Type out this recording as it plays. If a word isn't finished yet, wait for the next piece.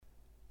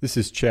This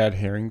is Chad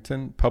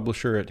Harrington,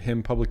 publisher at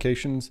Hymn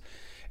Publications,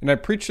 and I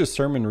preached a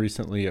sermon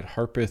recently at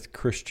Harpeth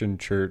Christian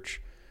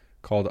Church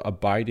called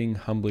Abiding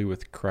Humbly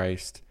with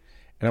Christ,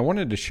 and I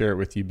wanted to share it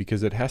with you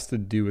because it has to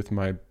do with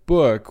my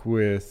book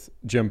with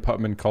Jim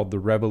Putman called The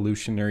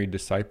Revolutionary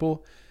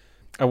Disciple.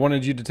 I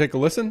wanted you to take a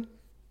listen.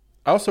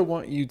 I also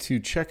want you to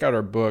check out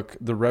our book,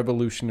 The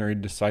Revolutionary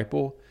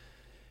Disciple.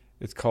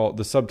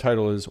 The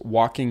subtitle is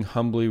Walking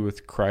Humbly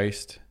with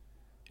Christ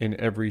in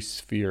Every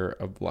Sphere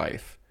of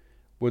Life.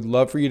 Would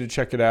love for you to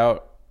check it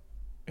out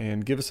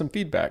and give us some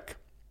feedback.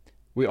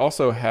 We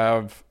also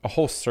have a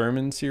whole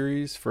sermon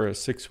series for a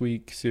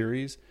 6-week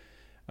series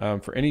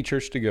for any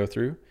church to go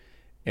through.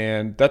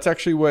 And that's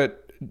actually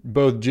what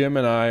both Jim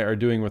and I are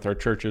doing with our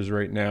churches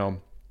right now.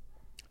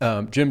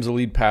 Jim's a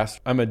lead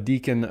pastor. I'm a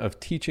deacon of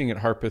teaching at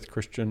Harpeth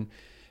Christian,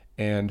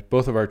 and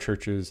both of our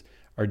churches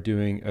are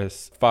doing a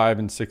 5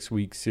 and 6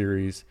 week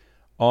series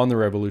on the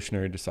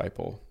Revolutionary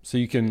Disciple. So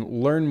you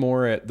can learn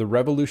more at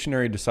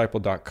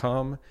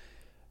therevolutionarydisciple.com.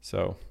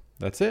 So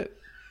that's it.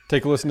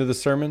 Take a listen to this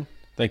sermon.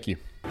 Thank you.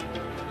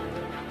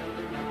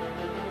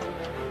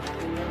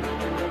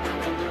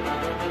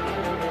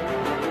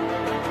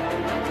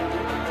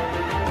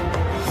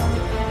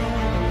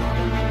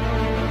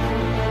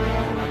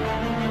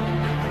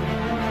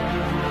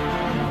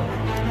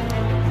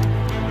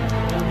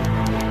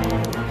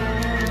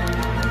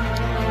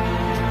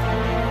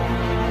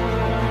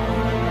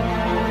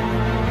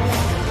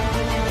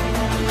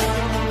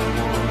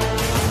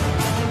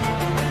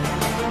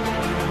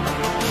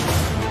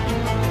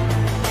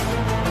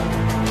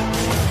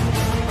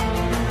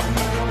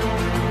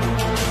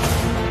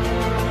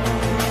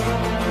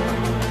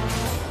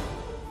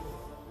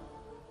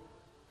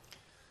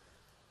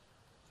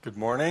 Good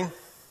morning.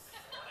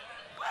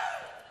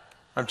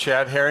 I'm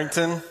Chad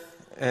Harrington,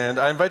 and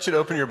I invite you to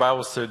open your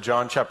Bibles to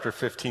John chapter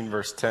 15,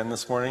 verse 10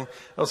 this morning.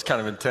 That was kind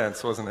of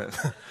intense, wasn't it?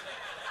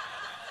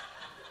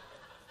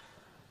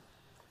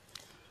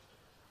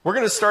 We're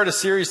going to start a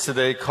series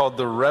today called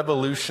The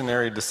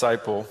Revolutionary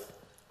Disciple,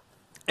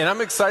 and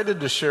I'm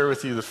excited to share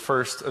with you the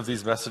first of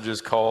these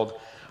messages called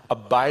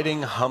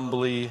Abiding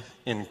Humbly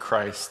in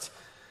Christ.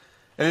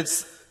 And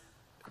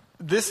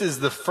this is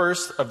the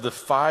first of the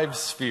 5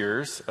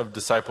 spheres of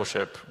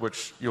discipleship,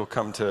 which you'll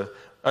come to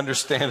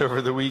understand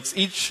over the weeks.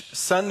 Each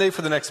Sunday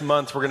for the next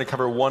month, we're going to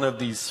cover one of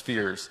these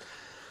spheres.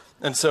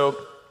 And so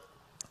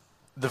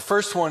the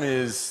first one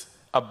is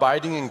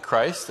abiding in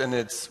Christ, and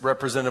it's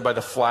represented by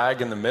the flag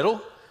in the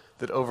middle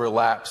that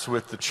overlaps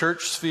with the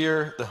church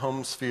sphere, the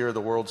home sphere, the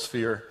world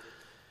sphere.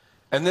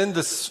 And then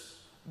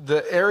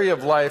the area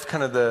of life,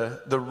 kind of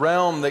the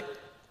realm that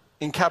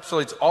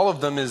encapsulates all of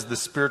them is the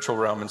spiritual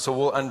realm. And so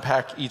we'll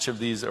unpack each of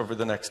these over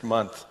the next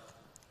month.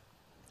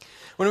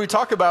 When we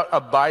talk about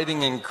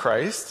abiding in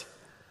Christ,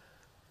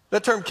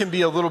 that term can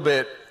be a little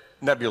bit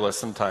nebulous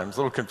sometimes, a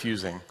little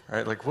confusing,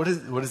 right? Like, what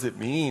does it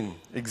mean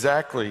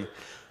exactly?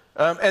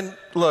 And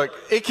look,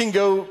 it can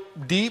go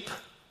deep,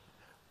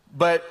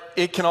 but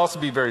it can also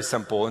be very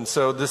simple. And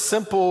so the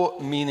simple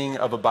meaning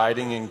of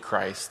abiding in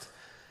Christ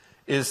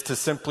is to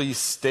simply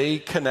stay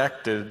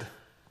connected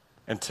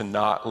and to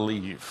not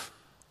leave.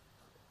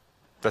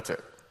 That's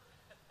it.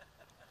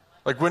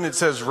 Like when it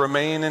says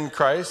remain in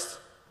Christ,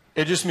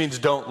 it just means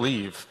don't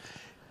leave.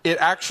 It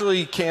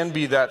actually can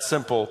be that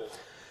simple.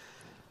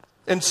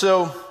 And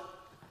so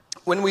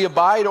when we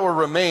abide or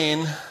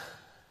remain,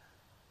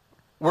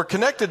 we're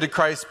connected to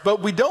Christ,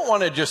 but we don't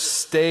want to just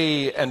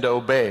stay and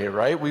obey,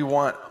 right? We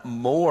want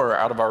more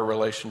out of our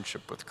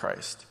relationship with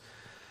Christ.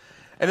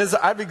 And as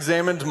I've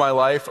examined my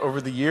life over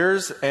the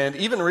years, and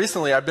even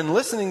recently, I've been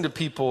listening to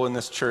people in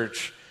this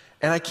church,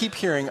 and I keep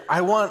hearing,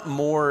 I want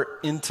more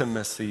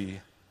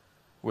intimacy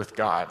with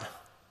God.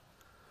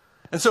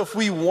 And so if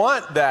we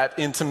want that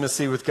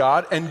intimacy with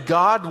God, and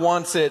God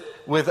wants it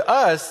with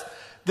us,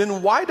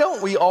 then why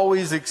don't we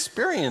always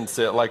experience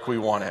it like we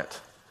want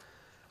it?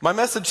 My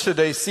message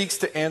today seeks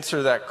to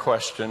answer that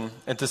question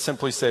and to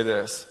simply say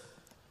this: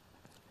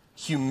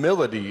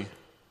 humility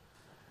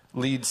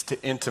leads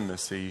to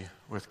intimacy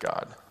with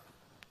God.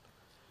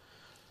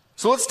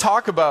 So let's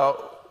talk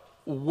about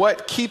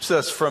what keeps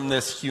us from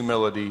this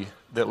humility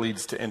that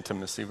leads to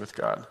intimacy with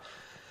God.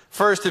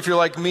 First, if you're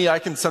like me, I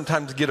can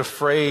sometimes get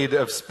afraid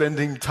of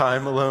spending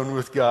time alone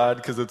with God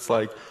because it's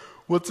like,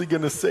 what's he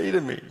going to say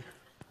to me?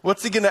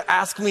 What's he going to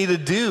ask me to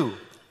do?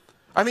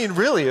 I mean,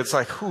 really, it's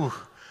like,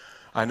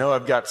 I know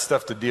I've got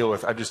stuff to deal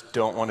with. I just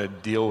don't want to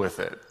deal with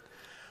it,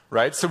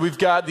 right? So we've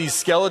got these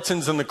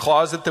skeletons in the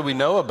closet that we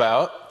know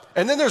about.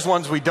 And then there's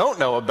ones we don't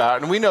know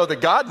about, and we know that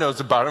God knows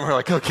about them. We're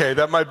like, okay,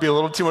 that might be a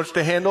little too much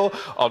to handle.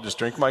 I'll just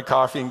drink my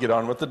coffee and get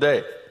on with the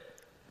day,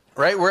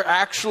 right? We're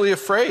actually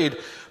afraid.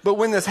 But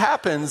when this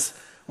happens,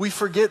 we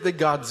forget that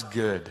God's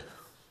good.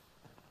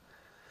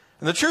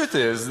 And the truth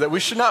is that we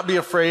should not be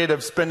afraid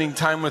of spending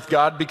time with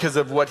God because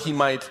of what he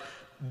might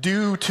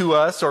do to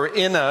us or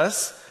in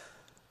us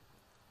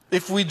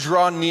if we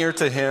draw near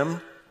to him.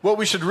 What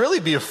we should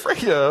really be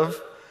afraid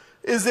of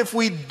is if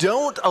we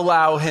don't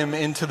allow him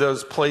into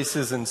those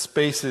places and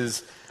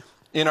spaces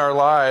in our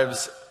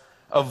lives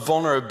of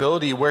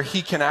vulnerability where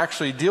he can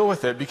actually deal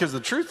with it. Because the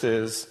truth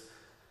is,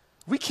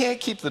 we can't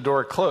keep the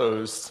door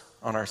closed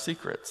on our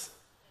secrets.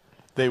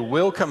 They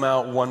will come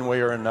out one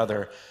way or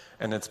another,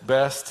 and it's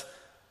best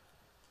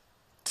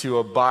to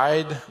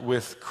abide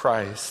with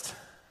Christ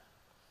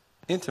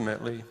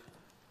intimately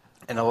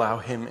and allow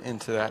him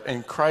into that.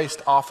 And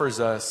Christ offers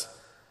us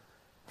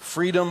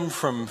freedom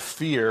from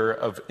fear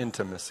of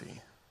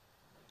intimacy.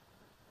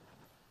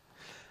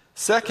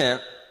 Second,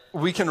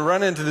 we can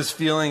run into this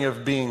feeling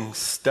of being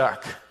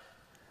stuck.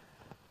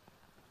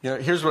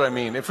 Here's what I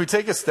mean. If we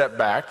take a step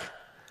back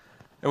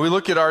and we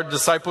look at our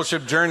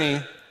discipleship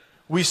journey,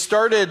 we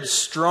started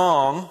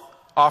strong,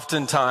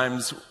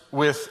 oftentimes,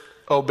 with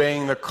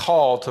obeying the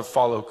call to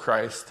follow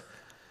Christ.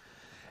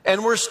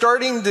 And we're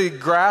starting to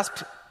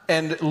grasp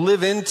and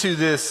live into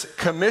this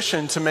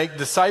commission to make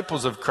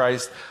disciples of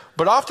Christ.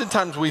 But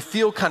oftentimes we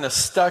feel kind of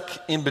stuck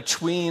in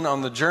between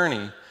on the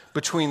journey,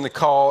 between the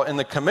call and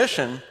the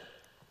commission.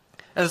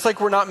 And it's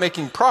like we're not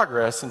making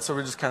progress. And so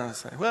we just kind of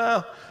say, well,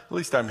 at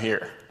least I'm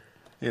here,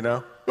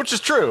 which is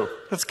true.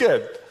 That's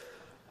good.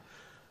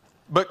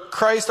 But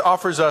Christ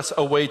offers us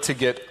a way to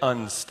get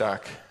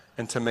unstuck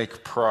and to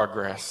make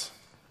progress.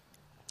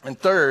 And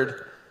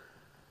third,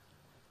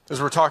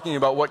 as we're talking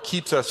about what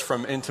keeps us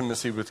from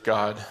intimacy with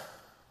God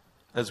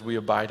as we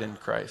abide in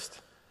Christ,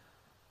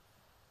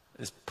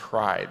 is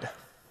pride.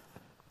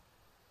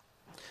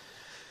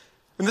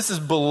 And this is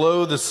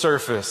below the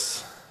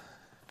surface.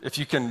 If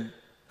you can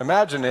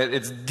imagine it,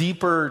 it's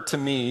deeper to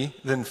me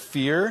than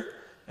fear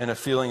and a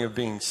feeling of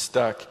being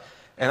stuck.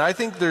 And I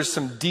think there's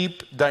some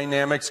deep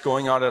dynamics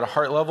going on at a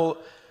heart level,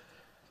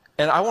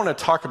 and I want to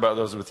talk about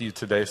those with you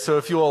today. So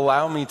if you'll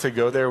allow me to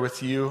go there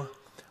with you,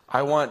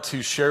 I want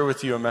to share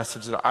with you a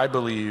message that I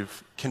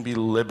believe can be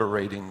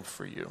liberating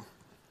for you.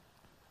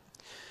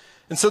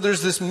 And so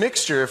there's this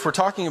mixture, if we're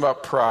talking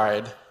about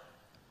pride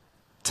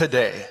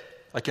today,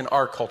 like in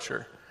our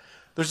culture,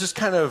 there's this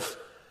kind of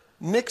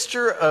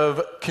mixture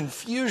of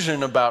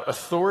confusion about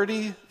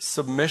authority,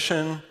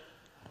 submission,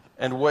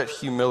 and what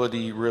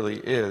humility really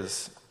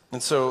is.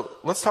 And so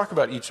let's talk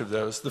about each of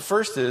those. The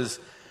first is,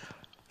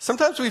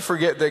 sometimes we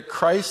forget that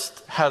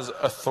Christ has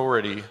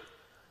authority,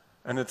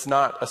 and it's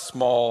not a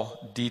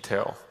small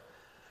detail.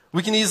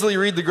 We can easily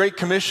read the Great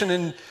Commission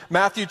in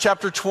Matthew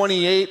chapter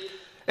 28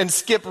 and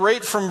skip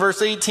right from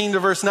verse 18 to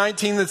verse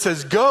 19 that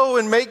says, go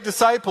and make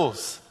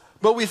disciples.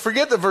 But we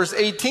forget that verse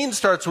 18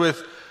 starts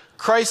with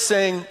Christ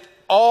saying,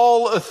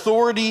 all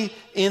authority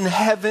in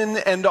heaven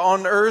and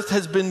on earth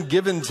has been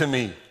given to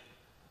me.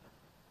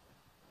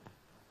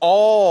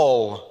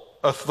 All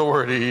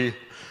authority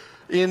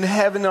in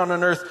heaven and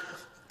on earth.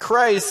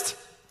 Christ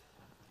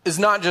is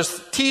not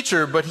just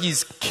teacher, but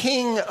he's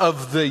king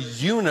of the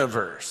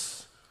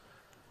universe.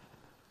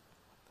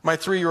 My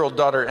 3-year-old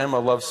daughter, Emma,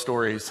 loves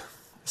stories.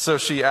 So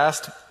she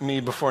asked me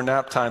before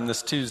nap time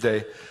this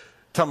Tuesday,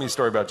 tell me a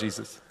story about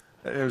Jesus.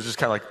 It was just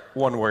kind of like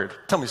one word.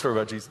 Tell me a story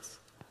about Jesus.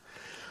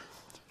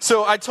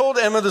 So I told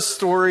Emma the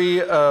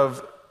story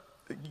of,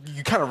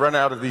 you kind of run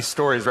out of these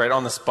stories right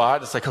on the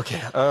spot. It's like,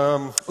 okay,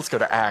 let's go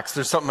to Acts.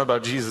 There's something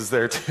about Jesus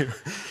there too.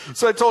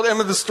 So I told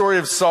Emma the story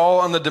of Saul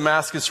on the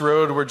Damascus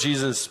road where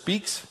Jesus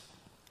speaks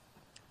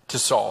to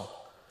Saul.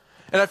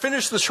 And I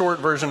finished the short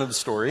version of the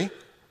story.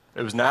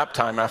 It was nap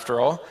time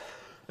after all.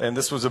 And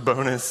this was a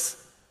bonus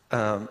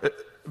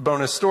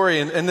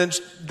story. And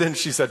then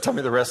she said, tell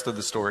me the rest of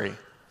the story.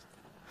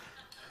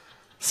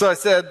 So I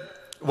said,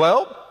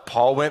 well,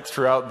 Paul went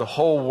throughout the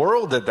whole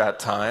world at that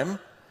time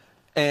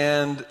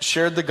and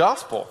shared the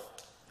gospel.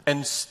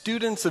 And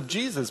students of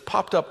Jesus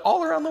popped up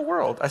all around the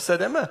world. I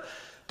said, Emma,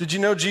 did you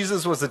know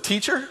Jesus was a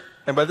teacher?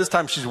 And by this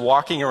time she's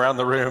walking around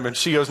the room and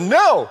she goes,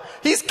 no,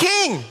 he's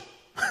king.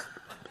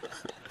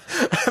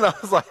 And I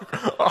was like,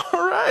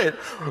 all right,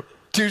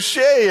 touche,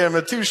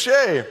 Emma, touche.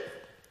 It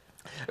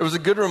was a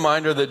good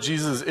reminder that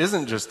Jesus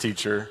isn't just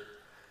teacher,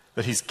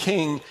 that he's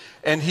king.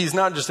 And he's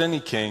not just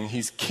any king,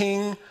 he's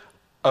king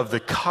of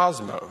the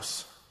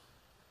cosmos.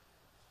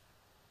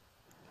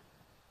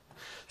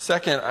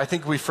 Second, I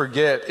think we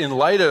forget, in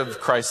light of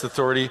Christ's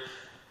authority,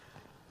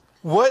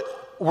 what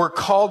we're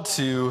called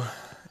to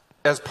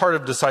as part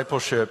of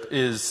discipleship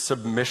is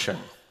submission.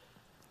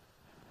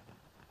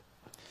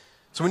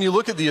 So when you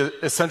look at the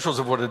essentials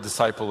of what a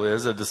disciple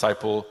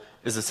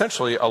is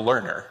essentially a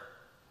learner.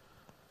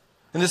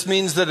 And this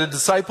means that a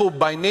disciple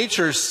by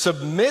nature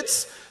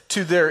submits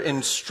to their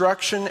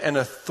instruction and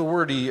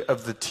authority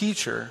of the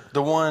teacher,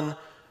 the one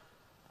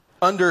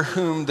under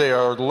whom they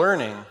are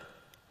learning.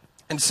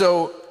 And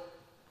so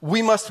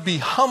we must be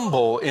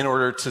humble in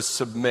order to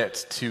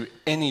submit to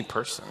any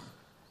person.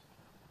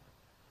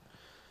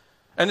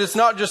 And it's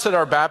not just at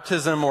our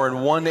baptism or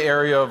in one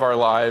area of our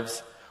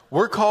lives.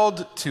 We're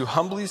called to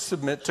humbly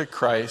submit to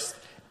Christ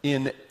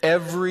in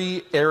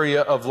every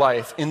area of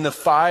life, in the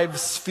 5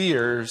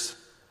 spheres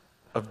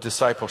of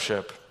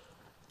discipleship,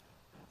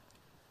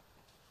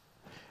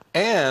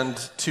 and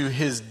to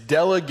his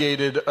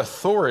delegated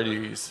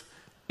authorities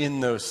in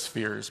those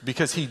spheres,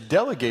 because he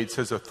delegates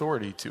his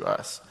authority to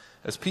us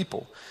as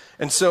people.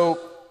 And so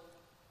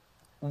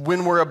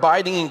when we're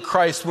abiding in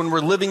Christ, when we're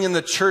living in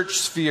the church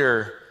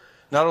sphere,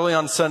 not only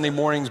on Sunday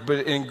mornings,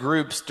 but in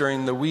groups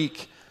during the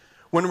week,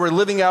 when we're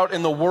living out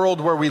in the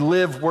world where we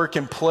live, work,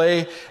 and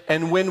play,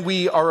 and when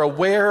we are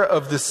aware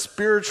of the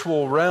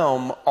spiritual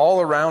realm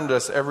all around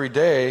us every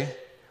day,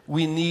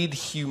 we need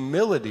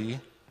humility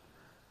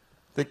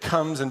that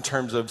comes in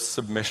terms of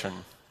submission.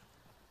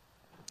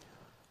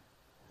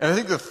 And I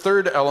think the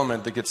third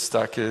element that gets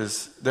stuck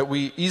is that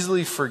we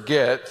easily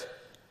forget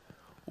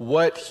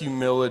what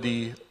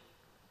humility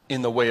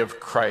in the way of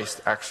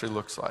Christ actually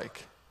looks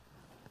like.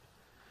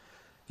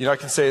 You know, I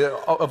can say that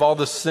of all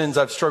the sins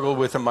I've struggled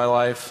with in my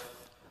life,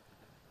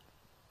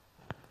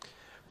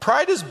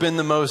 pride has been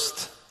the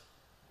most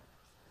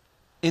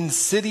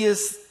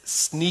insidious,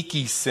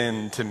 sneaky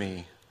sin to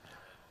me.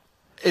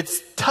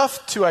 It's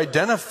tough to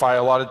identify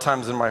a lot of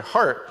times in my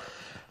heart,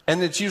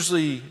 and it's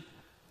usually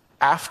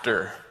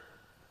after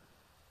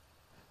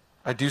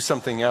I do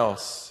something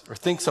else, or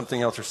think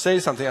something else, or say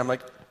something. I'm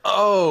like,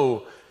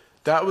 oh,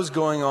 that was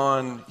going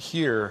on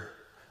here,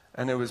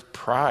 and it was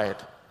pride.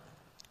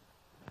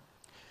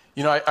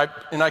 You know,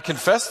 I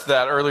confessed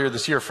that earlier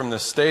this year from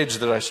this stage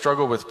that I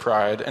struggle with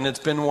pride, and it's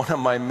been one of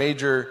my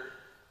major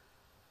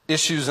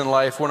issues in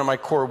life, one of my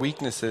core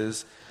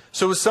weaknesses.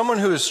 So as someone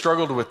who has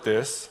struggled with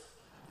this,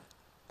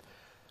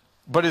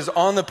 but is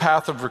on the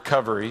path of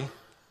recovery,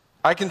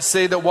 I can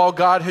say that while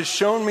God has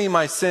shown me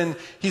my sin,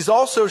 He's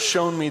also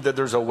shown me that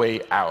there's a way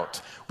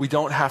out. We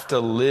don't have to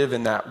live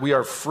in that. We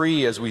are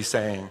free, as we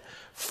sang,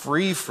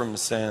 free from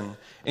sin,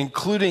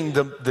 including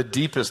the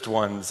deepest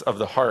ones of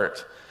the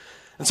heart.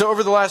 And so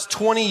over the last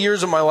 20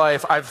 years of my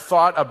life, I've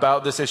thought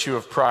about this issue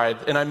of pride,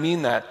 and I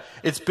mean that.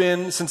 It's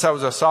been since I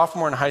was a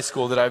sophomore in high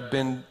school that I've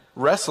been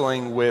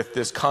wrestling with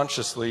this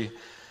consciously.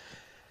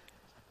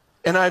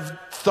 And I've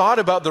thought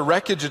about the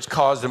wreckage it's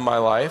caused in my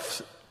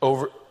life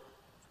over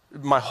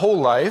my whole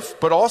life,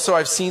 but also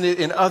I've seen it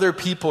in other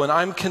people, and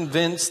I'm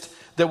convinced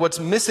that what's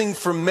missing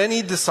for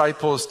many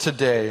disciples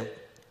today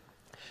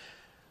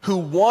who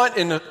want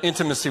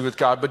intimacy with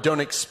God but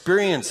don't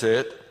experience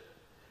it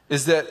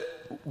is that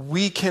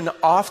we can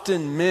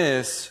often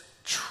miss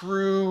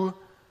true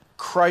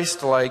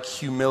Christ-like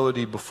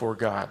humility before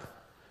God.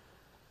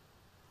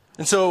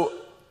 And so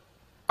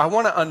I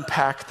want to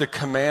unpack the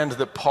command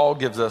that Paul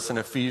gives us in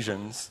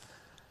Ephesians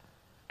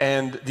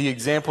and the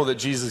example that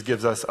Jesus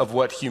gives us of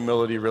what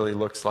humility really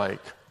looks like.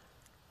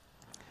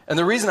 And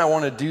the reason I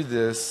want to do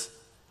this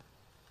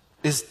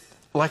is,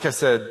 like I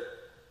said,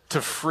 to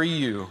free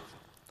you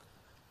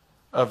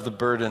of the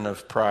burden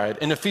of pride.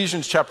 In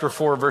Ephesians chapter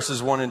 4,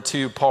 verses 1 and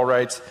 2, Paul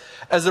writes,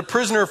 "As a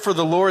prisoner for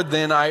the Lord,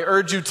 then, I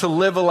urge you to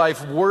live a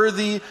life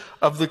worthy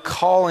of the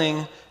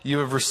calling you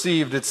have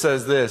received." It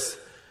says this,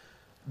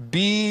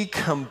 "Be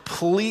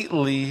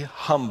completely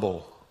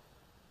humble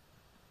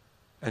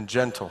and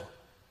gentle.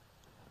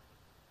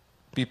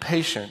 Be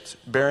patient,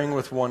 bearing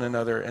with one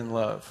another in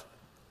love."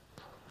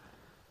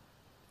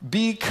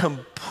 Be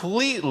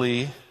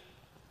completely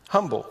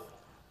humble.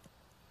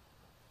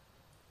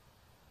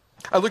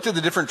 I looked at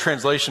the different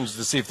translations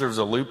to see if there was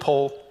a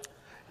loophole.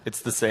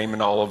 It's the same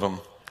in all of them.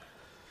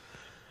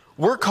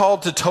 We're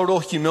called to total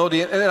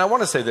humility. And I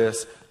want to say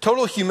this.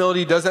 Total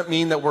humility doesn't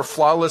mean that we're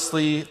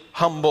flawlessly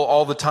humble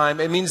all the time.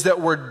 It means that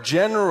we're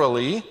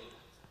generally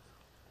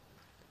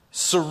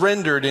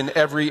surrendered in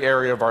every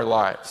area of our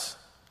lives.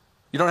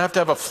 You don't have to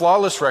have a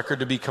flawless record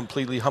to be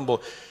completely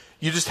humble.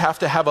 You just have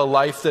to have a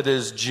life that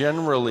is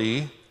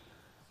generally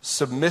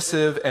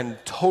submissive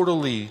and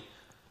totally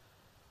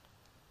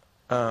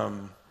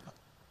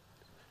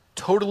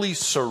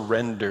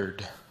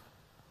surrendered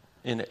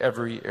in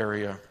every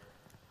area.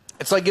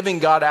 It's like giving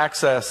God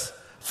access,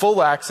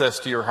 full access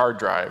to your hard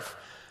drive,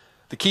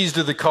 the keys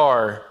to the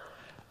car,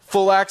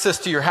 full access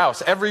to your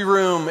house. Every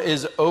room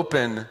is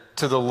open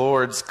to the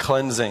Lord's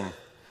cleansing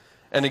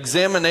and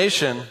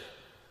examination.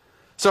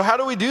 So how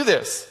do we do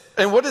this?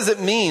 And what does it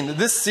mean?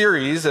 This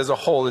series as a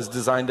whole is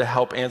designed to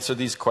help answer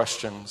these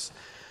questions.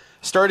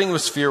 Starting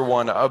with sphere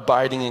 1,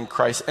 abiding in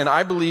Christ. And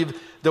I believe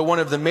that one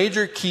of the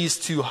major keys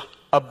to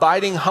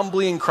abiding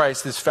humbly in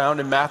Christ is found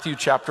in Matthew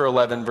chapter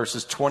 11,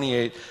 verses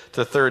 28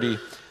 to 30,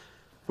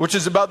 which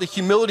is about the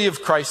humility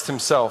of Christ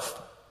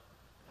himself.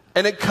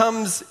 And it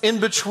comes in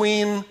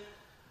between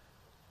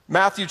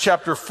Matthew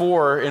chapter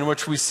 4, in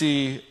which we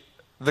see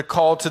the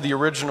call to the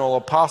original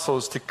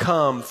apostles to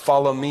come,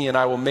 follow me, and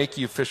I will make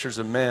you fishers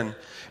of men.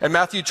 And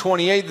Matthew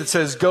 28 that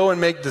says, go and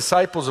make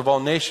disciples of all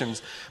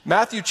nations.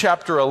 Matthew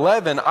chapter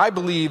 11, I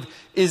believe,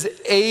 is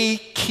a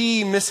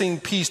key missing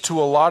piece to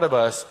a lot of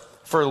us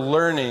for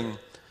learning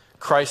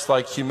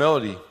Christ-like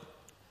humility.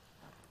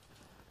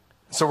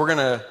 So we're going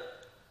to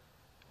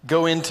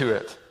go into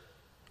it.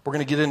 We're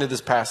going to get into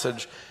this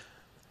passage.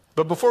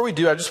 But before we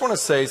do, I just want to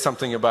say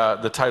something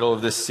about the title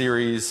of this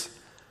series,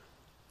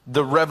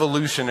 The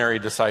Revolutionary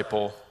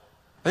Disciple.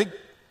 I think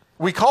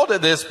we called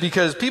it this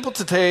because people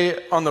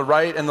today on the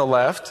right and the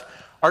left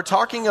are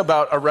talking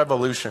about a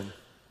revolution.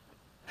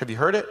 Have you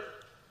heard it?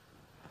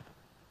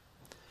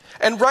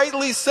 And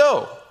rightly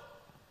so.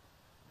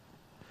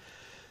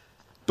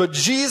 But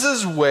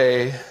Jesus'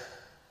 way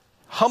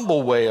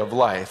humble way of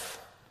life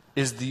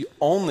is the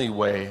only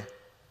way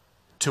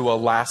to a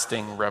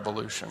lasting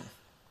revolution.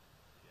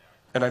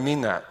 And I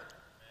mean that.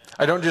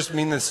 I don't just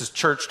mean this as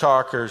church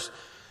talk or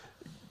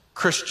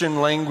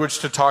Christian language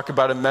to talk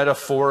about a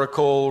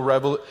metaphorical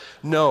revolution.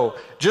 No,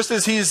 just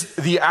as he's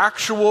the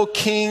actual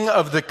king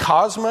of the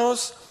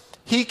cosmos,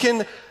 he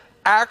can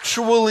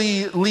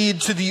actually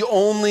lead to the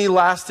only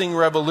lasting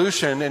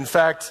revolution. In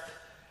fact,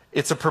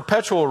 it's a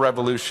perpetual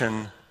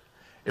revolution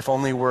if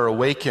only we're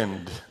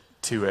awakened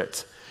to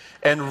it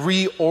and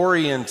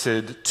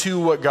reoriented to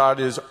what God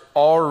is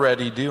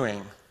already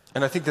doing.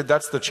 And I think that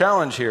that's the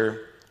challenge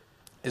here,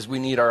 is we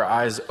need our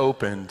eyes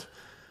opened,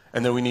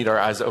 and then we need our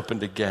eyes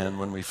opened again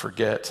when we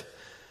forget.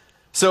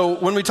 So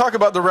when we talk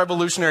about the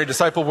revolutionary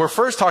disciple, we're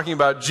first talking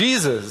about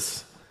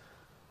Jesus,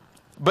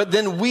 but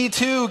then we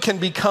too can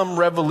become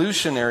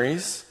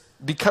revolutionaries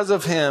because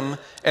of him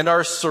and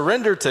our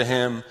surrender to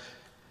him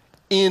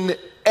in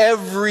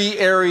every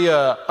area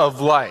of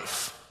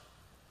life.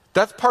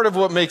 That's part of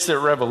what makes it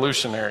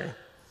revolutionary.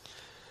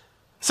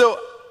 So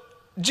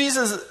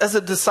Jesus as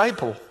a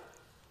disciple,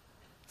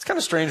 it's kind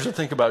of strange to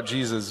think about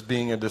Jesus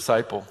being a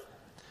disciple.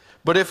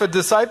 But if a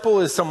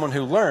disciple is someone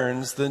who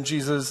learns, then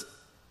Jesus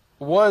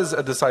was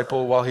a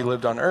disciple while he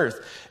lived on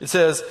earth. It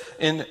says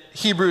in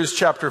Hebrews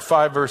chapter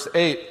 5, verse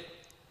 8,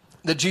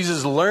 that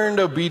Jesus learned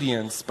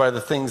obedience by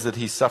the things that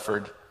he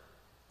suffered.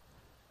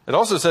 It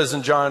also says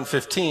in John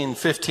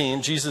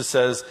 15:15, Jesus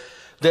says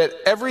that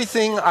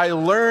everything I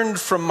learned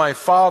from my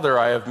Father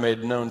I have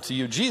made known to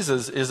you.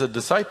 Jesus is a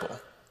disciple.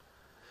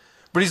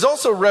 But he's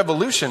also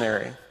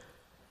revolutionary.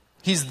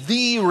 He's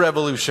the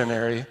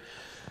revolutionary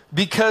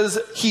because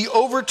he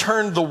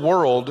overturned the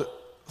world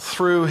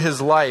through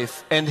his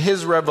life, and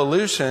his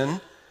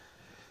revolution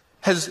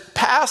has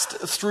passed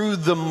through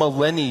the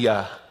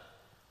millennia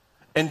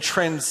and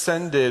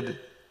transcended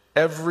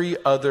every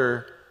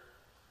other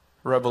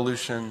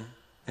revolution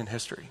in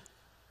history.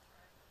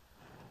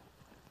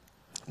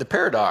 The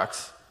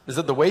paradox is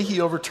that the way he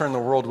overturned the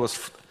world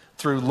was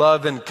through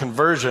love and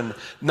conversion,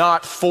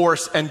 not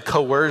force and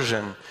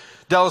coercion.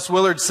 Dallas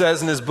Willard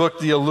says in his book,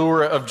 The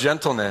Allure of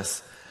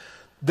Gentleness,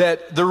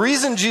 that the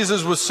reason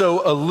Jesus was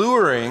so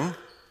alluring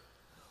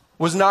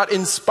was not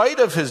in spite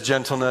of his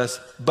gentleness,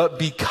 but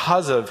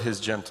because of his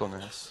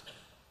gentleness.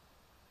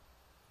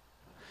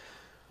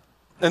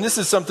 And this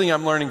is something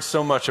I'm learning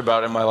so much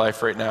about in my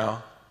life right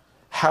now,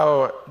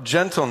 how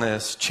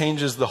gentleness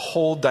changes the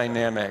whole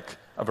dynamic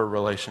of a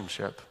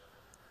relationship.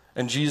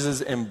 And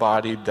Jesus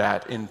embodied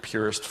that in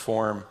purest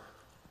form.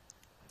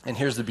 And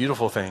here's the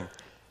beautiful thing.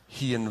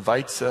 He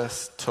invites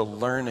us to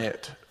learn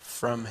it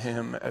from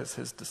him as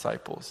his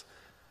disciples.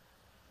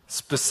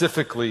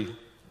 Specifically,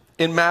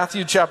 in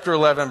Matthew chapter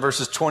 11,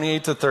 verses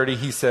 28 to 30,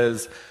 he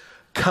says,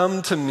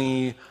 "Come to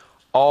me,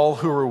 all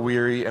who are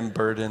weary and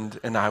burdened,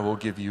 and I will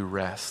give you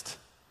rest.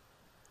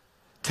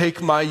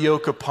 Take my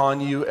yoke upon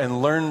you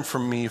and learn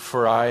from me,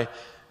 for I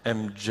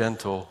am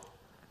gentle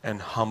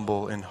and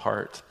humble in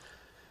heart,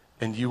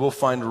 and you will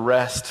find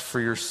rest for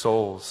your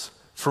souls.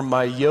 For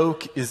my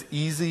yoke is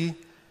easy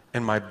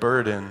and my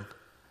burden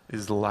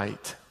is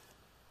light."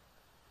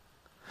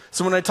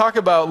 So when I talk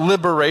about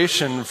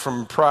liberation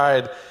from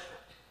pride,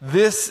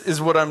 this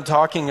is what I'm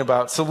talking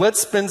about. So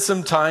let's spend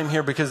some time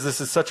here because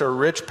this is such a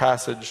rich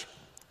passage.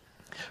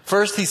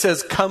 First, he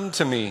says, "Come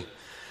to me,"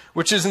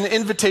 which is an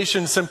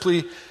invitation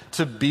simply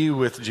to be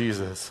with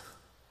Jesus.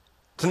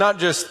 To not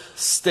just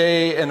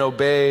stay and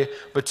obey,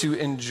 but to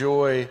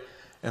enjoy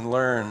and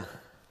learn.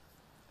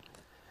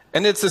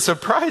 And it's a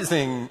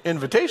surprising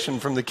invitation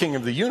from the King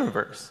of the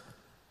universe.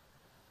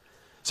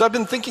 So I've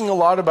been thinking a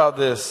lot about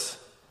this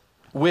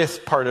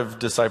with part of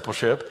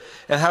discipleship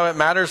and how it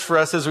matters for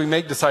us as we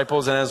make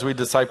disciples and as we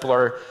disciple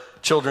our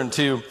children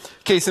too.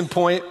 Case in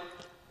point,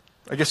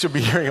 I guess you'll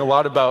be hearing a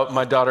lot about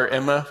my daughter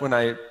Emma when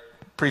I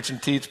preach and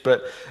teach,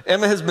 but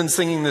Emma has been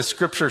singing this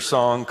scripture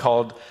song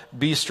called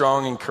 "Be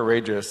Strong and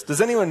Courageous."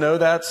 Does anyone know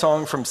that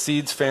song from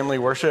Seeds Family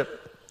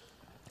Worship?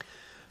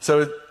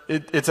 So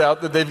it's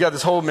out that they've got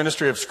this whole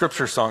ministry of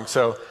scripture songs.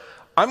 So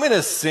I'm going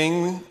to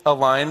sing a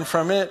line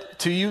from it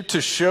to you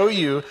to show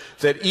you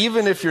that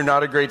even if you're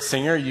not a great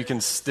singer, you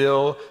can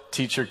still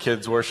teach your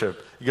kids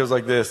worship. It goes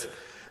like this.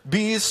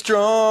 "Be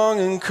strong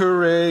and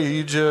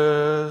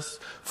courageous,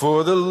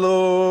 for the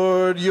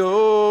Lord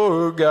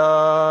your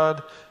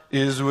God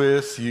is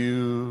with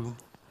you."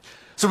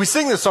 So we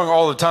sing this song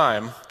all the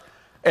time,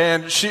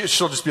 and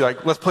she'll just be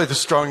like, "Let's play the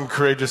strong and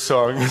courageous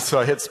song." So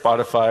I hit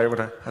Spotify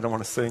when I don't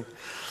want to sing.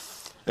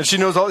 And she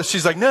knows all this.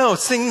 She's like, "No,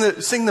 sing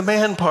the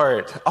man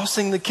part. I'll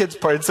sing the kids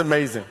part." It's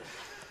amazing.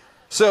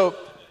 So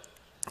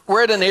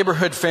we're at a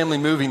neighborhood family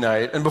movie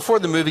night, and before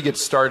the movie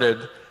gets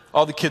started,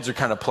 all the kids are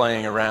kind of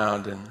playing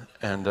around,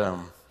 and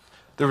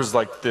there was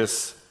like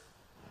this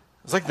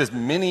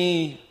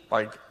mini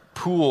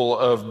pool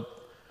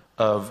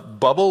of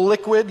bubble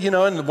liquid,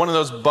 and one of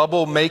those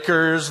bubble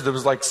makers that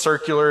was like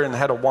circular and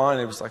had a wand.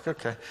 It was like,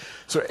 okay.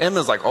 So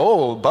Emma's like,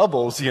 "Oh,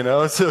 bubbles,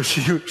 So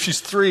she's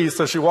 3,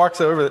 so she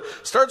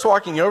starts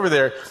walking over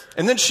there,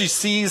 and then she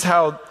sees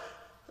how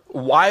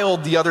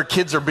wild the other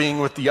kids are being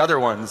with the other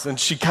ones. And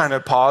she kind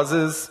of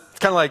pauses. It's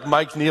kind of like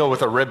Mike Neal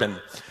with a ribbon.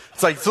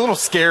 It's like, it's a little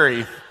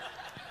scary.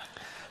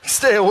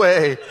 Stay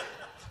away.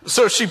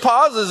 So she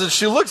pauses and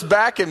she looks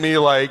back at me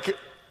like,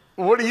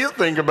 what do you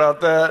think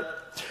about that?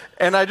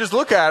 And I just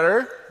look at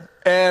her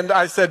and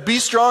I said, be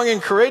strong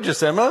and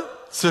courageous, Emma.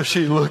 So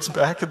she looks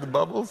back at the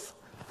bubbles.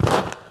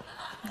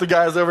 The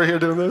guy's over here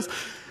doing this.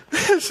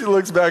 She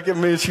looks back at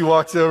me and she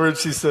walks over and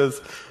she says,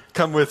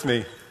 come with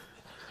me.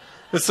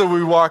 And so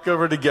we walk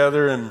over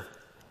together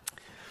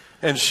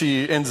and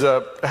she ends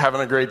up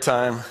having a great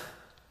time.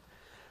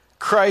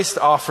 Christ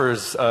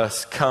offers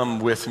us, come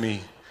with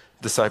me,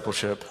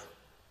 discipleship,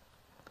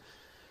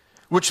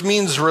 which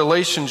means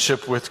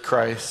relationship with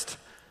Christ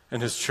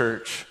and his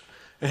church.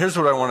 And here's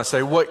what I want to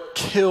say. What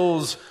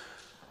kills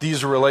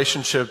these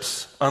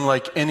relationships,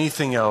 unlike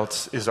anything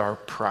else, is our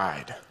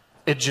pride.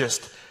 It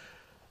just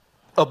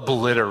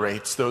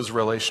obliterates those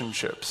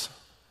relationships.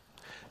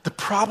 The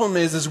problem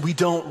is we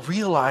don't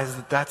realize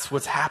that that's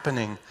what's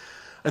happening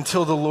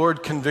until the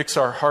Lord convicts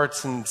our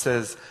hearts and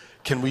says,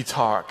 can we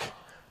talk?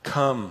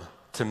 Come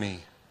to me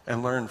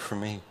and learn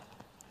from me.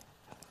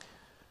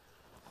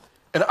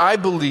 And I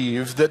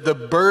believe that the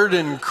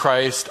burden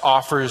Christ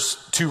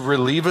offers to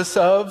relieve us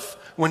of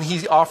when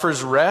he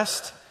offers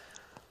rest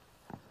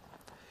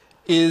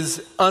is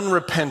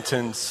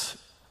unrepentance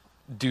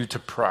due to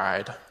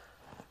pride.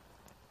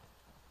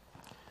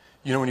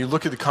 You know, when you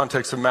look at the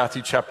context of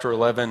Matthew chapter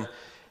 11,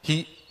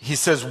 he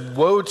says,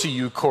 woe to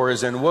you,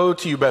 Chorazin, woe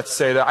to you,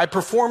 Bethsaida. I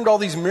performed all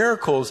these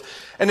miracles.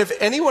 And if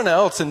anyone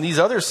else in these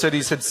other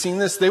cities had seen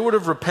this, they would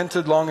have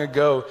repented long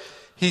ago.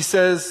 He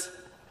says,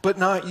 but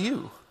not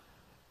you.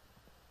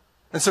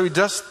 And so he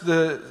dusts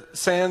the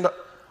sand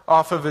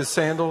off of his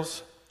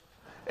sandals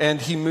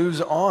and he moves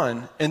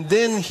on. And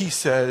then he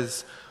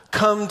says,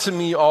 come to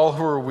me, all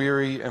who are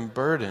weary and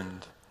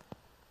burdened.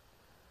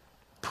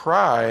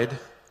 Pride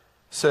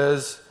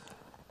says,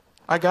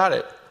 I got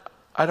it.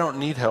 I don't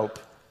need help.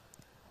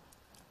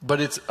 But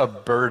it's a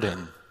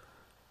burden.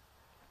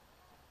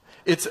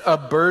 It's a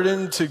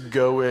burden to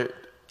go it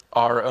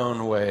our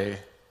own way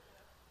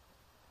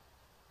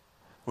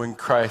when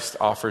Christ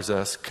offers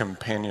us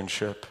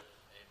companionship,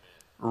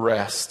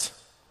 rest,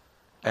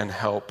 and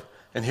help.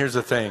 And here's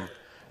the thing.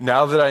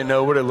 Now that I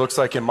know what it looks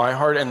like in my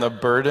heart and the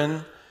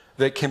burden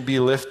that can be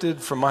lifted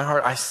from my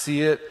heart, I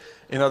see it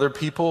in other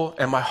people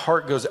and my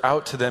heart goes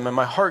out to them. And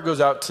my heart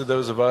goes out to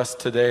those of us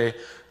today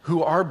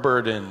who are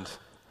burdened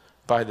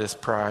by this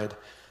pride.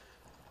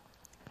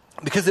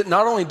 Because it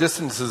not only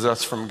distances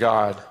us from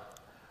God,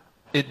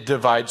 it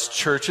divides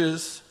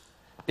churches,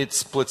 it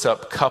splits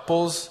up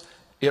couples,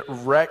 it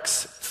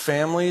wrecks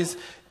families.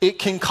 It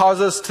can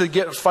cause us to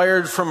get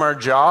fired from our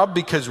job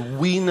because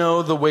we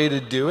know the way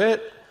to do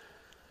it.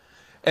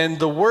 And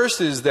the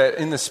worst is that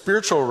in the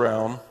spiritual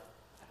realm,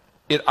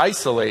 it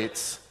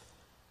isolates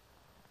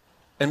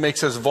and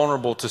makes us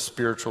vulnerable to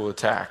spiritual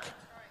attack.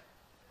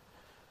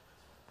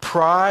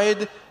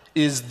 Pride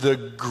is the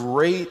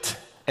great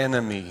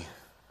enemy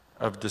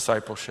of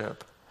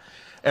discipleship.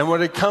 And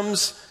when it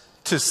comes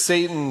to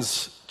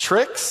Satan's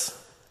tricks,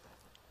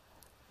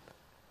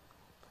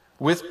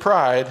 with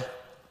pride,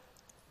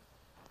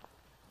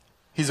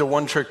 he's a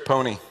one-trick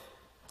pony.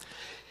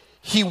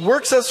 He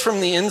works us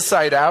from the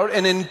inside out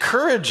and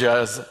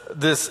encourages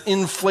this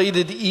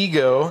inflated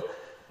ego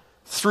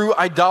through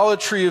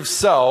idolatry of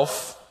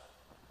self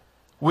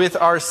with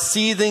our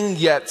seething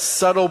yet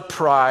subtle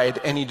pride,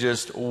 and he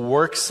just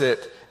works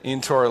it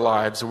into our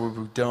lives where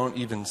we don't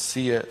even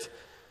see it.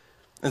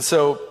 And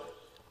so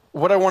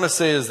what I want to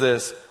say is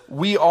this.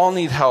 We all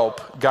need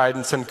help,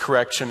 guidance, and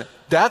correction.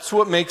 That's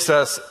what makes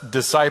us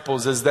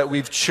disciples, is that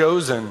we've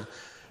chosen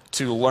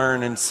to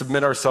learn and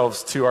submit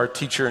ourselves to our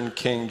teacher and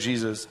King,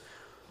 Jesus.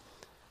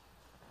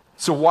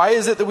 So why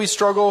is it that we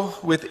struggle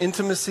with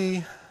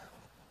intimacy?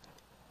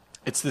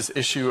 It's this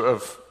issue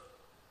of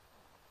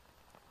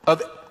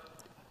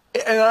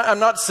and I'm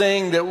not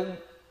saying that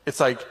it's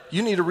like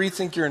you need to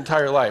rethink your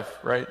entire life,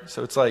 right?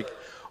 So it's like,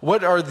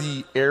 what are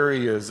the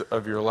areas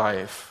of your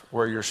life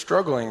where you're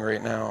struggling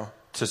right now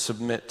to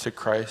submit to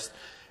Christ?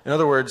 In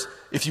other words,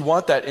 if you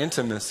want that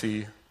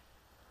intimacy,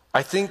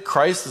 I think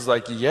Christ is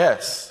like,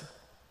 yes.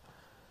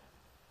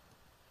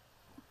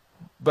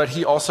 But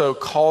he also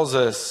calls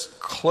us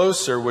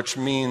closer, which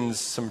means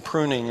some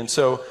pruning. And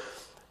so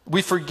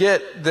we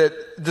forget that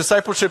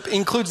discipleship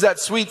includes that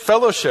sweet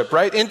fellowship,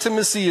 right?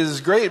 Intimacy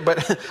is great,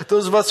 but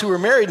those of us who are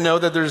married know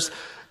that there's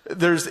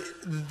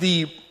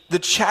the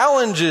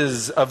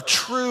challenges of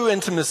true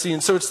intimacy.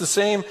 And so it's the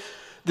same,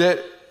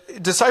 that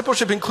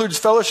discipleship includes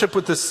fellowship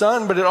with the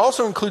Son, but it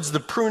also includes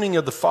the pruning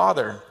of the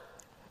Father.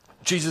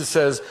 Jesus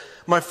says,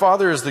 my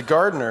Father is the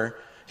gardener.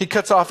 He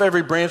cuts off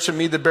every branch of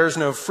me that bears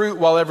no fruit,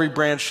 while every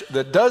branch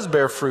that does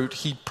bear fruit,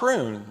 he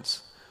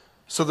prunes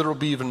so that it will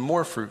be even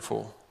more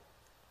fruitful.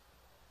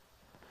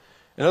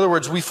 In other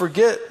words, we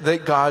forget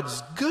that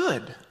God's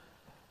good.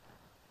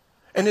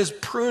 And his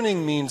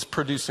pruning means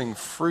producing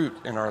fruit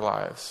in our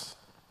lives.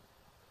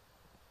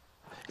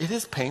 It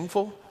is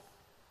painful,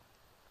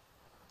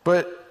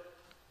 but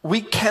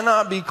We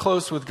cannot be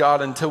close with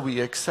God until we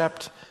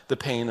accept the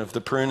pain of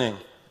the pruning.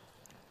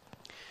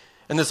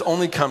 And this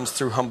only comes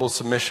through humble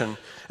submission.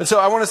 And so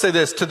I want to say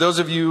this to those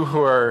of you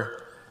who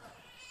are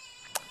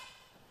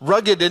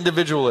rugged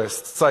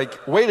individualists. It's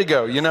like, way to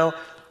go,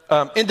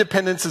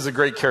 independence is a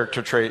great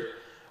character trait,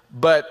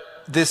 but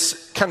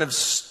this kind of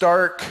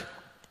stark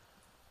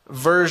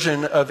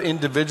version of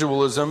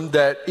individualism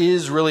that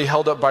is really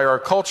held up by our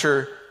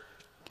culture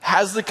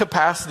has the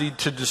capacity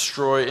to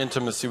destroy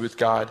intimacy with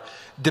God.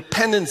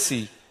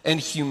 Dependency and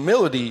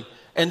humility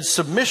and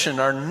submission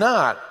are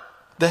not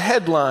the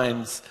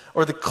headlines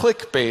or the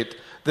clickbait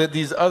that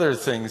these other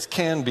things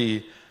can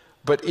be,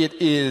 but it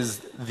is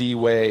the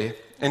way.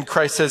 And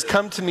Christ says,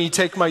 "Come to me,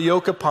 take my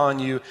yoke upon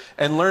you,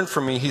 and learn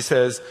from me," he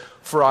says,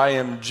 "for I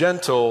am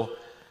gentle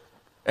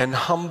and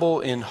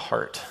humble in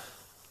heart."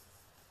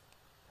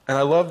 And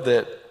I love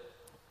that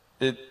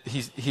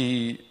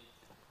he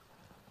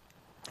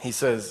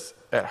says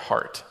at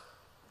heart.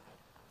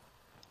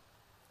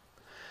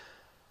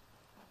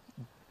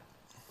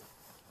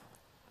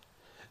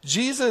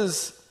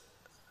 Jesus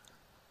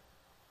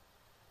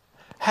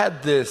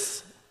had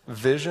this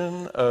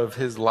vision of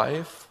his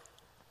life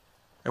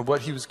and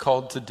what he was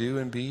called to do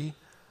and be.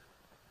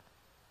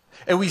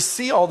 And we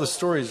see all the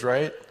stories,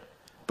 right?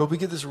 But we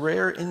get this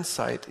rare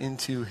insight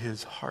into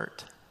his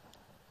heart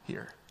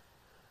here.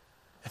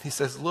 And he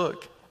says,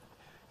 look,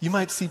 you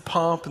might see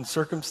pomp and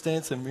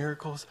circumstance and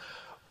miracles,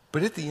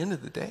 but at the end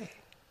of the day,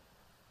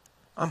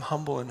 I'm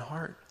humble in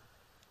heart.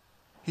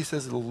 He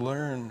says,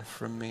 learn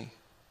from me.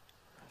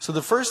 So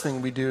the first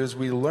thing we do is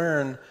we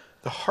learn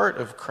the heart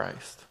of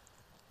Christ.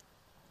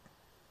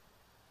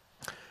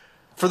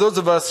 For those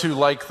of us who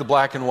like the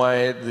black and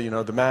white,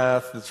 the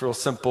math, it's real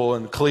simple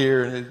and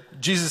clear.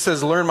 Jesus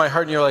says, learn my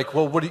heart. And you're like,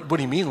 well, what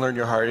do you mean learn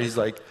your heart? He's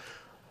like,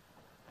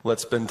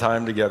 let's spend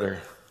time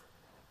together.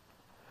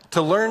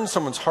 To learn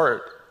someone's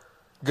heart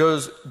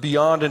goes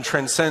beyond and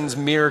transcends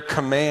mere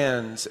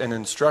commands and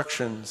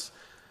instructions.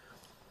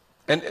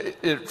 And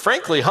it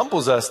frankly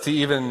humbles us to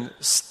even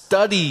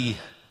study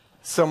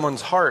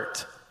someone's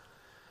heart.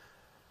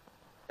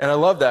 And I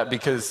love that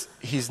because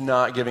he's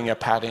not giving a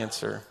pat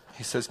answer.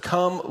 He says,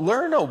 come,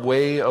 learn a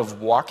way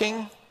of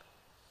walking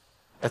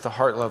at the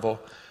heart level.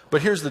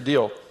 But here's the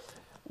deal.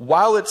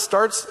 While it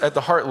starts at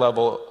the heart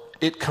level,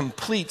 it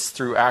completes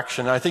through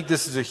action. I think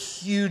this is a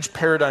huge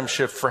paradigm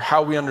shift for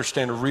how we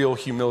understand real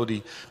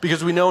humility.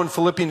 Because we know in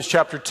Philippians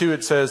chapter 2,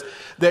 it says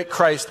that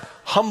Christ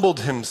humbled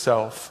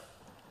himself.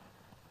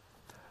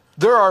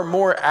 There are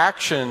more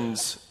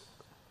actions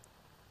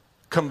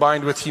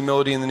combined with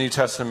humility in the New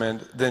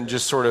Testament than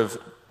just sort of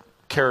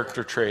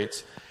character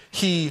traits.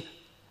 He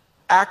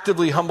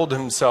actively humbled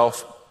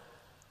himself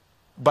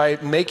by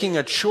making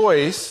a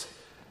choice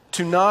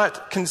to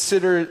not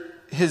consider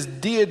his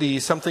deity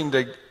something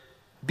to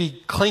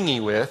be clingy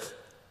with,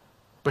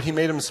 but he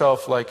made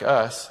himself like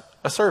us,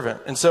 a servant.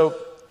 And so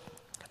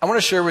I want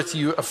to share with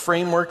you a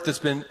framework that's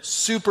been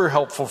super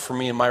helpful for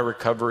me in my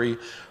recovery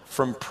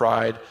from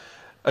pride,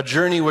 a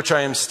journey which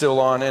I am still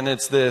on, and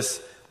it's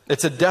this.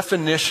 It's a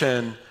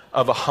definition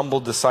of a humble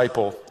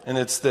disciple, and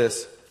it's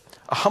this.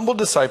 A humble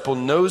disciple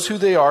knows who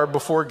they are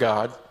before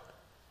God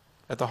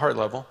at the heart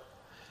level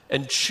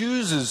and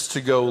chooses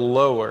to go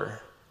lower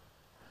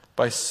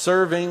by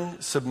serving,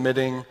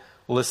 submitting,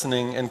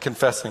 listening, and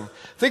confessing.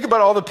 Think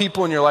about all the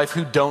people in your life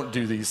who don't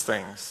do these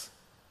things.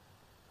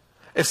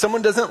 If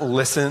someone doesn't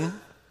listen,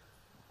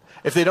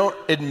 if they don't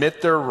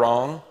admit they're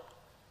wrong,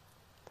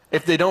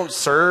 if they don't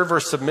serve or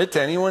submit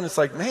to anyone, it's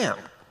like, man,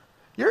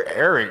 you're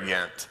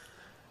arrogant.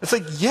 It's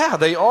like, yeah,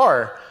 they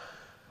are.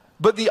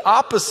 But the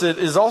opposite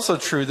is also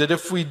true, that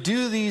if we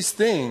do these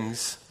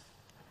things,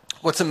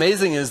 what's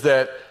amazing is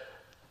that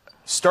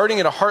starting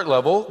at a heart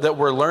level, that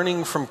we're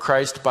learning from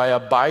Christ by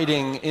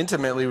abiding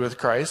intimately with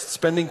Christ,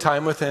 spending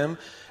time with him,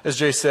 as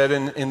Jay said,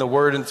 in the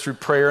Word and through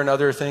prayer and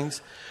other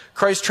things.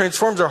 Christ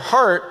transforms our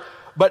heart,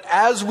 but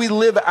as we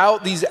live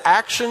out these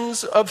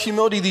actions of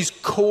humility, these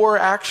core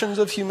actions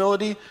of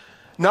humility,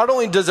 not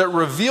only does it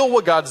reveal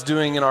what God's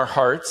doing in our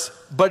hearts,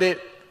 but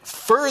it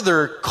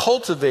further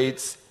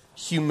cultivates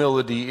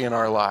humility in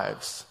our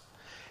lives.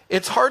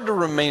 It's hard to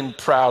remain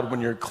proud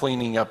when you're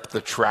cleaning up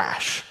the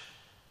trash.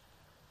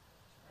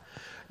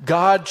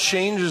 God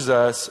changes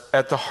us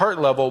at the heart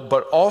level,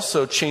 but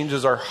also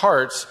changes our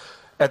hearts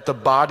at the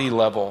body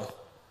level.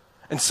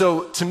 And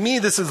so to me,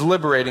 this is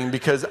liberating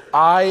because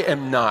I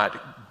am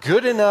not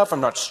good enough,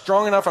 I'm not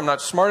strong enough, I'm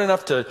not smart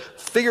enough to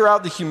figure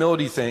out the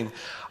humility thing.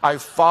 I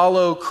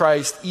follow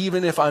Christ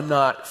even if I'm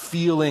not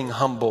feeling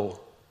humble.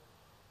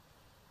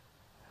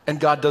 And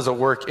God does a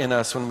work in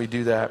us when we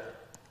do that.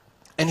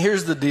 And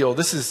here's the deal.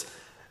 This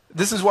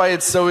is why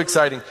it's so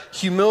exciting.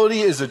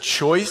 Humility is a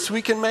choice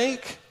we can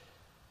make.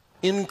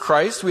 In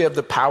Christ, we have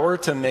the power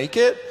to make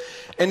it.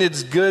 And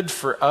it's good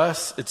for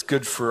us. It's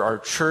good for our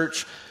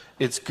church.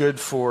 It's good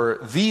for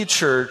the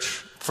church,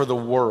 for the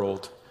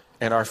world,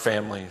 and our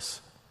families.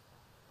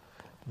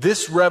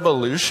 This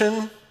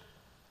revolution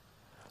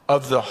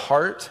of the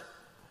heart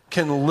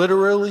can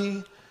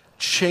literally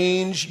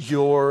change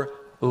your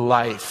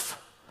life.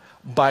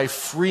 by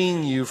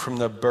freeing you from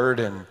the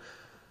burden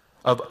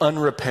of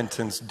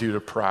unrepentance due to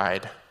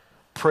pride.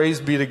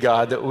 Praise be to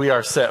God that we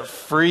are set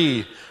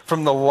free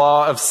from the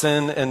law of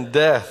sin and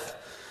death,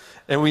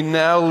 and we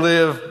now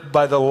live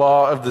by the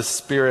law of the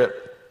Spirit.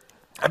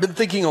 I've been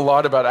thinking a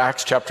lot about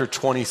Acts chapter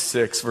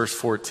 26, verse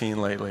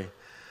 14 lately.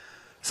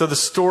 So the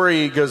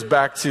story goes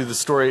back to the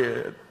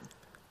story.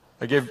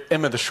 I gave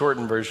Emma the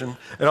shortened version,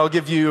 and I'll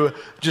give you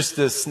just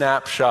the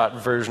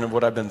snapshot version of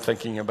what I've been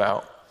thinking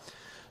about.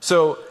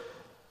 So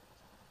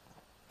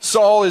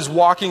Saul is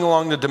walking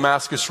along the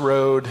Damascus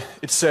road.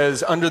 It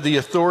says, under the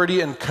authority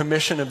and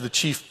commission of the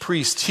chief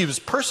priest, he was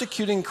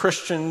persecuting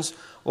Christians,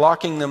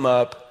 locking them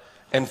up,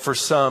 and for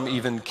some,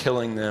 even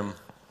killing them.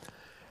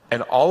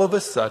 And all of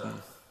a sudden,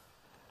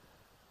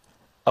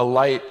 a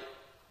light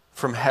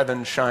from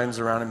heaven shines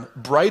around him,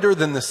 brighter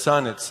than the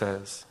sun, it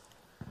says.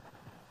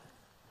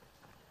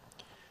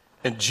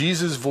 And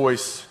Jesus'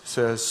 voice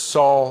says,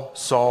 Saul,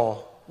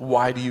 Saul,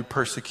 why do you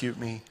persecute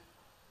me?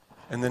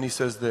 And then he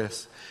says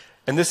this.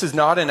 And this is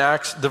not in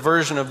Acts, the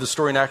version of the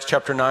story in Acts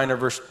chapter 9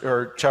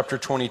 or chapter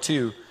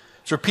 22.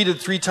 It's repeated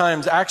 3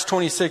 times. Acts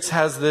 26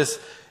 has this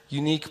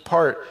unique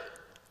part.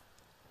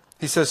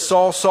 He says,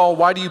 Saul, Saul,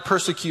 why do you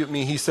persecute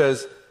me? He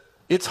says,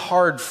 it's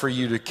hard for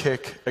you to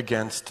kick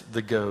against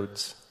the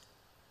goads.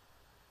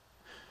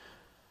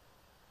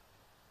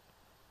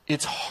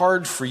 It's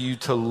hard for you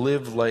to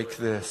live like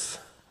this,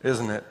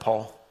 isn't it,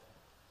 Paul?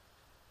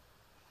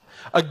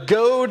 A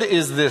goad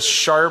is this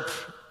sharp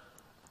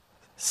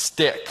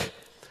stick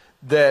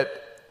that,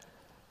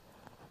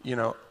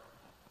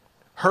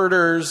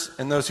 herders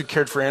and those who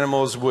cared for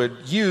animals would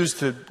use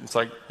to, it's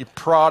like you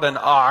prod an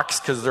ox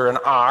because they're an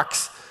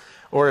ox,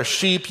 or a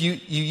sheep. You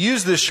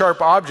use this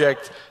sharp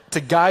object to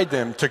guide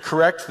them, to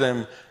correct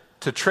them,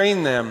 to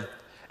train them.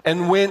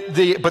 And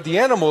but the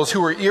animals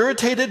who were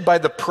irritated by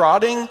the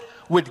prodding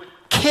would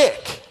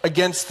kick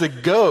against the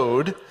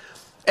goad,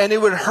 and it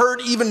would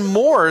hurt even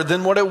more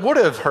than what it would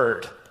have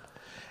hurt.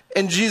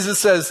 And Jesus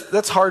says,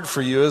 that's hard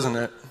for you, isn't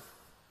it?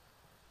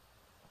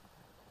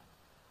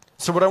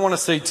 So what I want to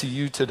say to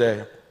you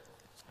today,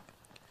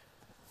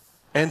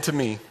 and to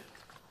me,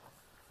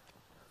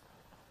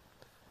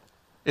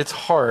 it's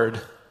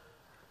hard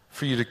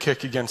for you to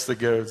kick against the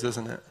goads,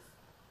 isn't it?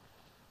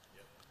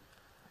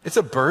 It's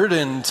a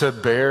burden to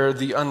bear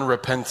the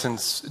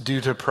unrepentance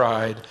due to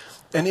pride.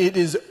 And it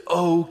is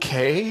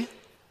okay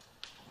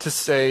to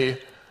say,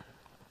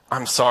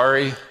 I'm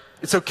sorry.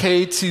 It's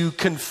okay to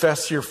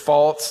confess your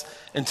faults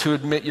and to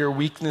admit your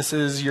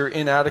weaknesses, your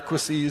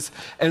inadequacies.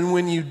 And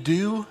when you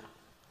do,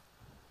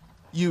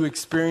 you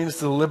experience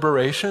the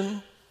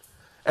liberation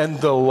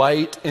and the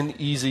light and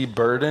easy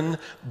burden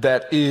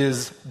that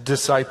is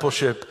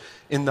discipleship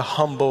in the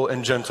humble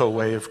and gentle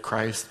way of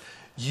Christ.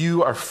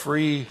 You are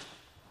free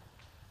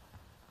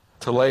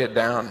to lay it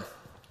down.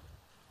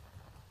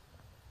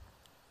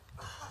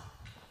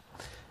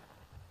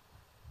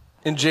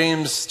 In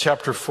James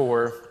chapter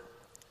 4,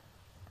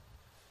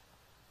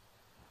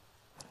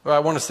 I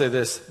want to say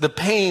this. The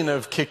pain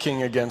of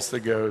kicking against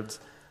the goads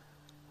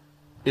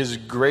is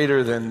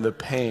greater than the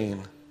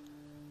pain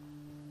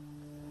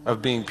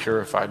of being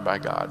purified by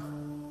God.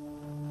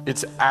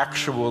 It's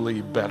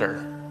actually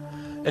better.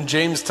 And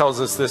James tells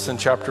us this in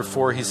chapter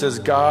 4. He says,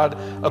 God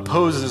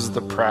opposes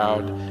the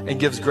proud and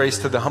gives grace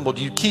to the humble.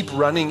 Do you keep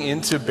running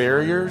into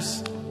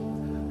barriers?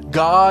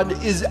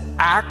 God is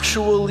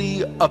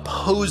actually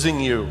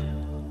opposing you.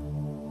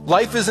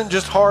 Life isn't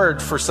just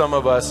hard for some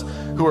of us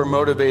who are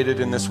motivated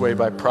in this way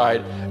by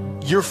pride.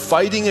 You're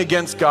fighting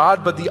against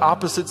God, but the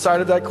opposite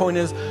side of that coin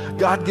is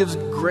God gives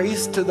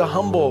grace to the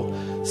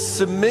humble.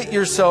 Submit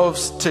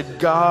yourselves to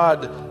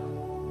God,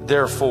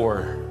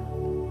 therefore,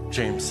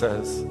 James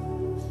says.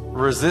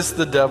 Resist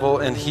the devil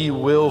and he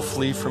will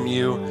flee from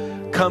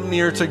you. Come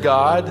near to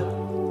God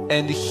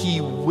and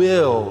he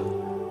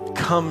will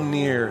come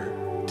near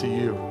to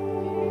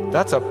you.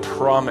 That's a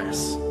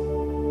promise.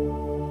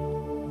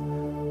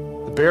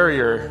 The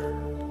barrier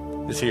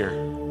is here.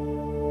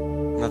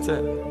 And that's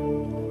it.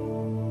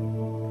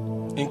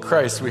 In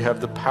Christ, we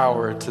have the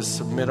power to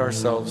submit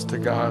ourselves to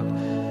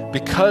God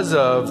because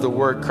of the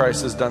work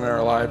Christ has done in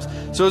our lives.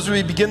 So as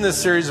we begin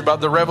this series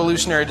about the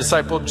revolutionary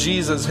disciple,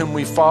 Jesus, whom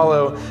we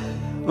follow,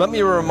 let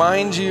me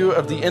remind you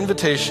of the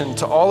invitation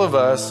to all of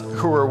us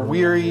who are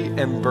weary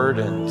and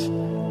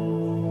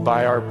burdened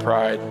by our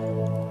pride.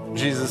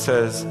 Jesus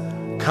says,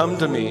 come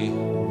to me,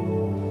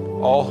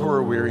 all who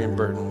are weary and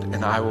burdened,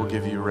 and I will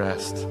give you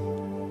rest.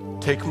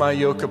 Take my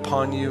yoke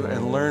upon you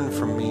and learn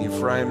from me,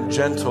 for I am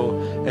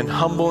gentle and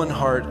humble in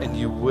heart, and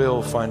you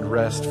will find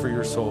rest for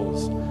your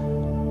souls.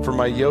 For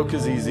my yoke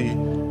is easy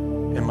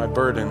and my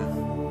burden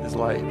is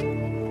light.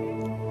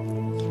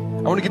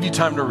 I want to give you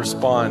time to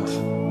respond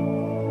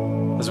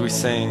as we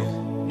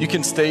sing. You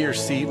can stay your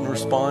seat and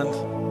respond,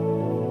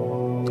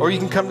 or you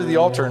can come to the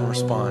altar and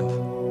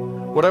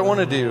respond. What I want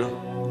to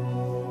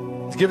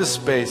do is give us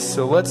space.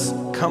 So let's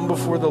come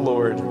before the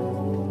Lord.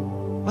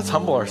 Let's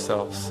humble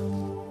ourselves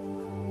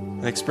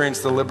and experience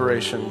the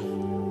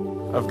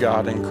liberation of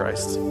God in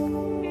Christ.